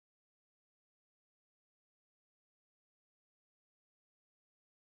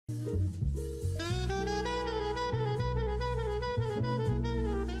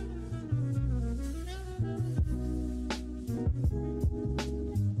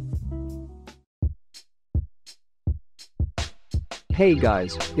Hey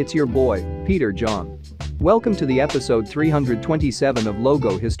guys, it's your boy, Peter John. Welcome to the episode 327 of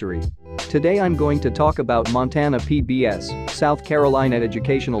Logo History. Today I'm going to talk about Montana PBS, South Carolina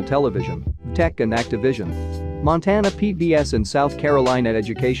Educational Television, VTech and Activision. Montana PBS and South Carolina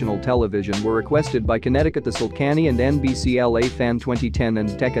Educational Television were requested by Connecticut the Sulcani and NBCLA Fan 2010, and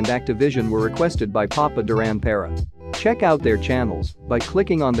VTech and Activision were requested by Papa Duran Para. Check out their channels by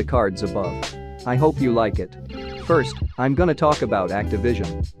clicking on the cards above. I hope you like it. First, I'm gonna talk about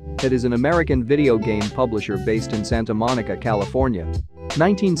Activision. It is an American video game publisher based in Santa Monica, California.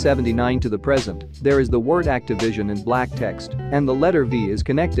 1979 to the present, there is the word Activision in black text, and the letter V is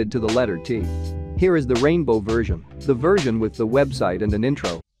connected to the letter T. Here is the rainbow version, the version with the website and an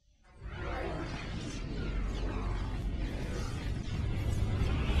intro.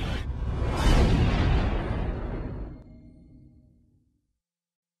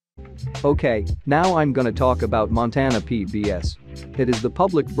 Okay, now I'm gonna talk about Montana PBS. It is the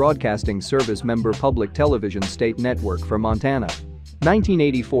Public Broadcasting Service member public television state network for Montana.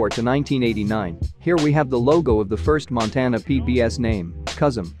 1984 to 1989, here we have the logo of the first Montana PBS name,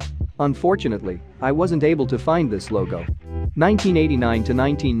 CUSM. Unfortunately, I wasn't able to find this logo. 1989 to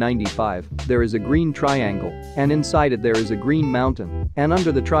 1995, there is a green triangle, and inside it there is a green mountain, and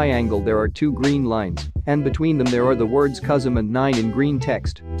under the triangle there are two green lines, and between them there are the words CUSM and 9 in green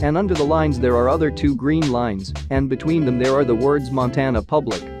text, and under the lines there are other two green lines, and between them there are the words Montana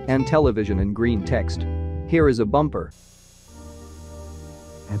Public and Television in green text. Here is a bumper.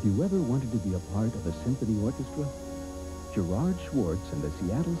 Have you ever wanted to be a part of a symphony orchestra? Gerard Schwartz and the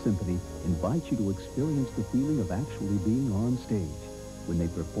Seattle Symphony invite you to experience the feeling of actually being on stage when they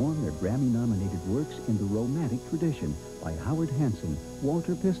perform their Grammy-nominated works in the Romantic tradition by Howard Hanson,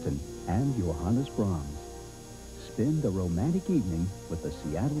 Walter Piston, and Johannes Brahms. Spend a romantic evening with the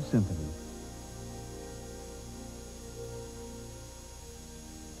Seattle Symphony.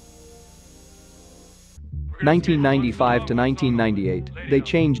 (1995 to 1998), they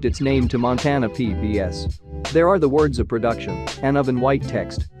changed its name to Montana PBS. There are the words of production and of in white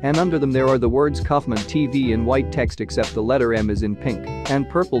text, and under them there are the words Kaufman TV in white text except the letter M is in pink and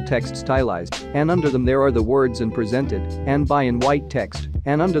purple text stylized, and under them there are the words and presented and by in white text,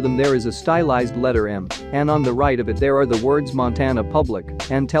 and under them there is a stylized letter M, and on the right of it there are the words Montana Public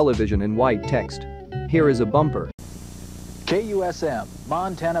and Television in white text. Here is a bumper. KUSM,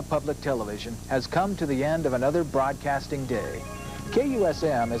 Montana Public Television, has come to the end of another broadcasting day.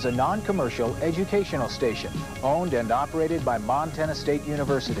 KUSM is a non-commercial educational station owned and operated by Montana State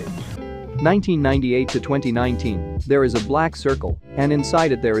University. 1998 to 2019, there is a black circle, and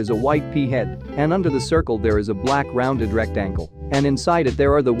inside it there is a white P head, and under the circle there is a black rounded rectangle, and inside it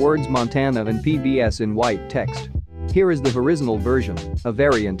there are the words Montana and PBS in white text. Here is the horizontal version, a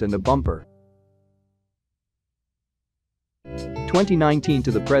variant and a bumper. 2019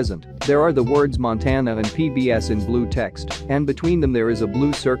 to the present, there are the words Montana and PBS in blue text, and between them there is a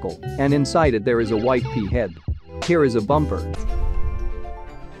blue circle, and inside it there is a white P head. Here is a bumper.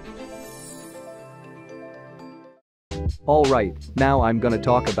 Alright, now I'm gonna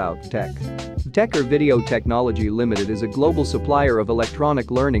talk about VTech. VTech or Video Technology Limited is a global supplier of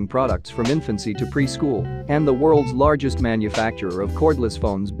electronic learning products from infancy to preschool, and the world's largest manufacturer of cordless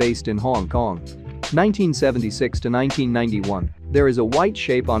phones based in Hong Kong. 1976 to 1991, there is a white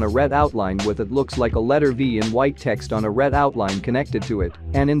shape on a red outline with it looks like a letter V in white text on a red outline connected to it,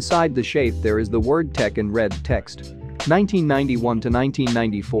 and inside the shape there is the word tech in red text. 1991 to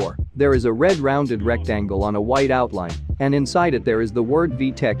 1994, there is a red rounded rectangle on a white outline, and inside it there is the word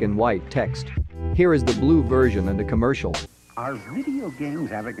VTech in white text. Here is the blue version and a commercial. Are video games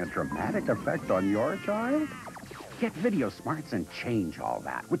having a dramatic effect on your child? Get Video Smarts and change all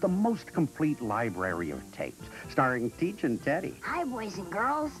that with the most complete library of tapes, starring Teach and Teddy. Hi, boys and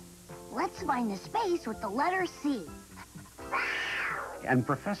girls. Let's find the space with the letter C. And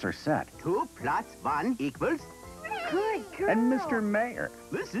Professor Set. 2 plus 1 equals? Good girl. And Mr. Mayor.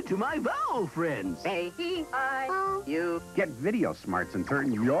 Listen to my vowel friends. A-E-I-U. Get Video Smarts and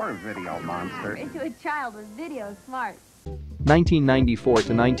turn your video monster into a child with video smart. 1994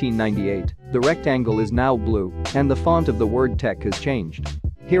 to 1998, the rectangle is now blue, and the font of the word tech has changed.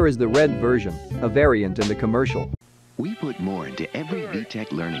 Here is the red version, a variant and a commercial. We put more into every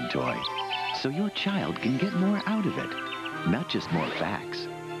VTech learning toy, so your child can get more out of it. Not just more facts,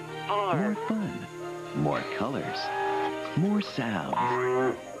 more fun, more colors, more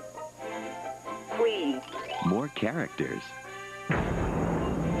sounds, more characters,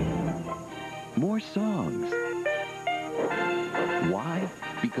 more songs. Why?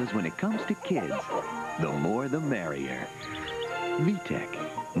 Because when it comes to kids, the more the merrier.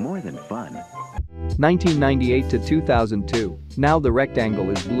 VTech, more than fun. 1998 to 2002. Now the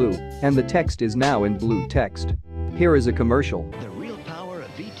rectangle is blue, and the text is now in blue text. Here is a commercial. The real power of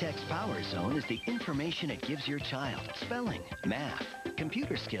VTech's Power Zone is the information it gives your child. Spelling, math,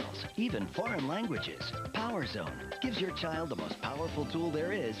 computer skills, even foreign languages. Power Zone gives your child the most powerful tool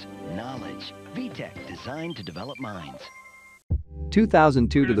there is, knowledge. VTech, designed to develop minds.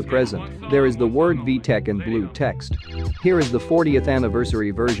 2002 to the present, there is the word VTech in blue text. Here is the 40th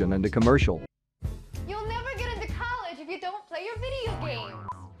anniversary version and a commercial. You'll never get into college if you don't play your video games.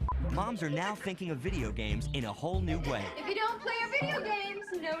 Moms are now thinking of video games in a whole new way. If you don't play your video games,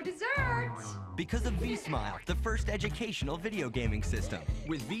 no dessert. Because of V-Smile, the first educational video gaming system.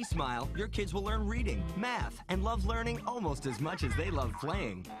 With V-Smile, your kids will learn reading, math, and love learning almost as much as they love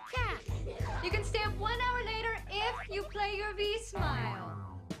playing. Yeah. You can stay up 1 hour later if you play your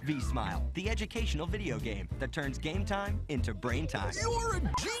V-Smile. V-Smile, the educational video game that turns game time into brain time. You're a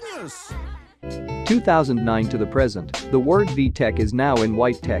genius! 2009 to the present, the word VTech is now in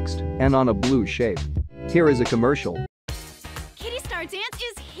white text and on a blue shape. Here is a commercial. Kitty Star Dance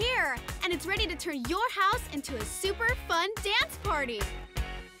is here, and it's ready to turn your house into a super fun dance party.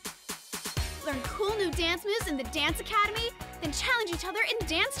 Learn cool new dance moves in the Dance Academy, then challenge each other in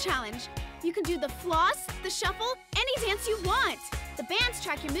Dance Challenge. You can do the floss, the shuffle, any dance you want. The bands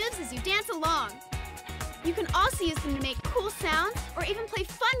track your moves as you dance along. You can also use them to make cool sounds or even play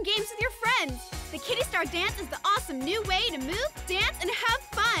fun games with your friends. The Kitty Star Dance is the awesome new way to move, dance, and have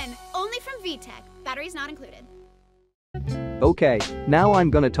fun. Only from VTech. Batteries not included. Okay, now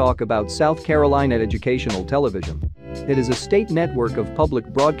I'm gonna talk about South Carolina Educational Television. It is a state network of public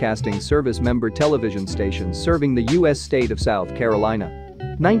broadcasting service member television stations serving the U.S. state of South Carolina.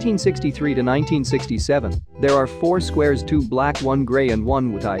 1963 to 1967, there are 4 squares, 2 black, 1 gray and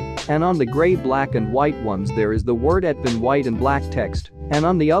 1 white, and on the gray, black and white ones there is the word ET in white and black text, and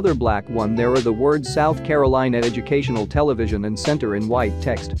on the other black one there are the words South Carolina Educational Television and Center in white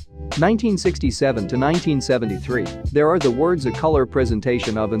text. 1967 to 1973, there are the words a color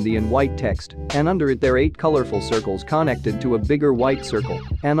presentation of in the in white text, and under it there are 8 colorful circles connected to a bigger white circle,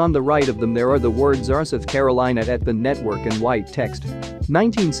 and on the right of them there are the words South Carolina at the network in white text.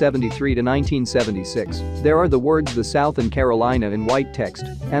 1973 to 1976, there are the words the South and Carolina in white text,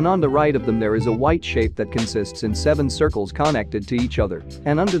 and on the right of them there is a white shape that consists in 7 circles connected to each other,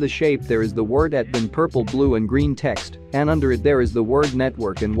 and under the shape there is the word ET in purple, blue and green text, and under it there is the word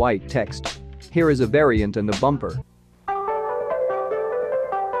network in white text. Here is a variant and a bumper.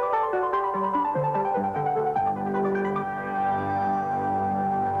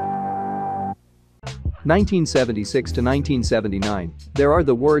 (1976 to 1979), there are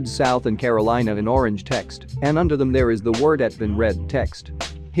the words South and Carolina in orange text, and under them there is the word ET in red text.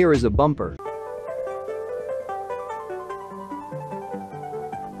 Here is a bumper.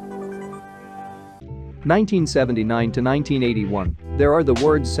 (1979 to 1981), there are the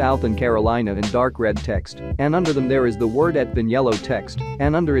words South and Carolina in dark red text, and under them there is the word ET in yellow text,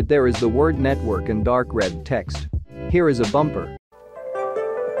 and under it there is the word network in dark red text. Here is a bumper.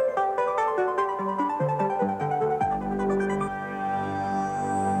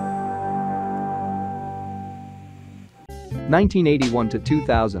 1981 to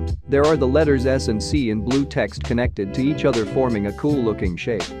 2000, there are the letters S and C in blue text connected to each other forming a cool-looking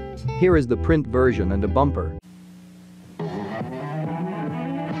shape. Here is the print version and a bumper.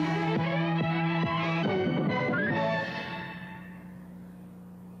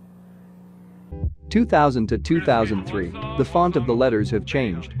 (2000 to 2003), the font of the letters have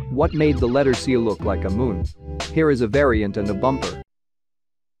changed. What made the letter C look like a moon? Here is a variant and a bumper.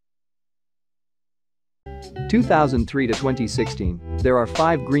 2003 to 2016, there are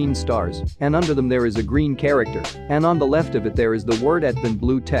 5 green stars, and under them there is a green character, and on the left of it there is the word ET in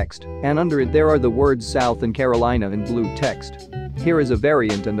blue text, and under it there are the words South and Carolina in blue text. Here is a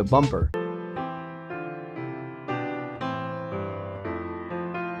variant and a bumper.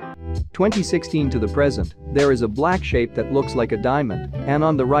 2016 to the present, there is a black shape that looks like a diamond, and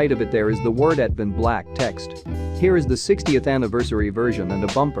on the right of it there is the word ET in black text. Here is the 60th anniversary version and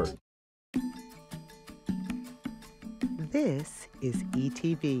a bumper. This is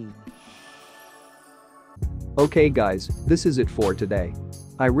ETV. Okay guys, this is it for today.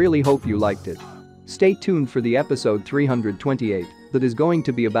 I really hope you liked it. Stay tuned for the episode 328 that is going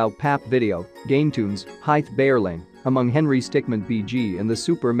to be about PAP Video, GameTunes, Hythe Bayerlane, among Henry Stickmin BG in the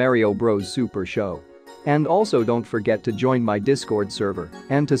Super Mario Bros. Super Show. And also don't forget to join my Discord server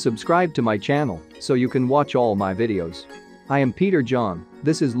and to subscribe to my channel so you can watch all my videos. I am Peter John,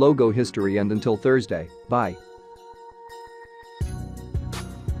 this is Logo History, and until Thursday, bye.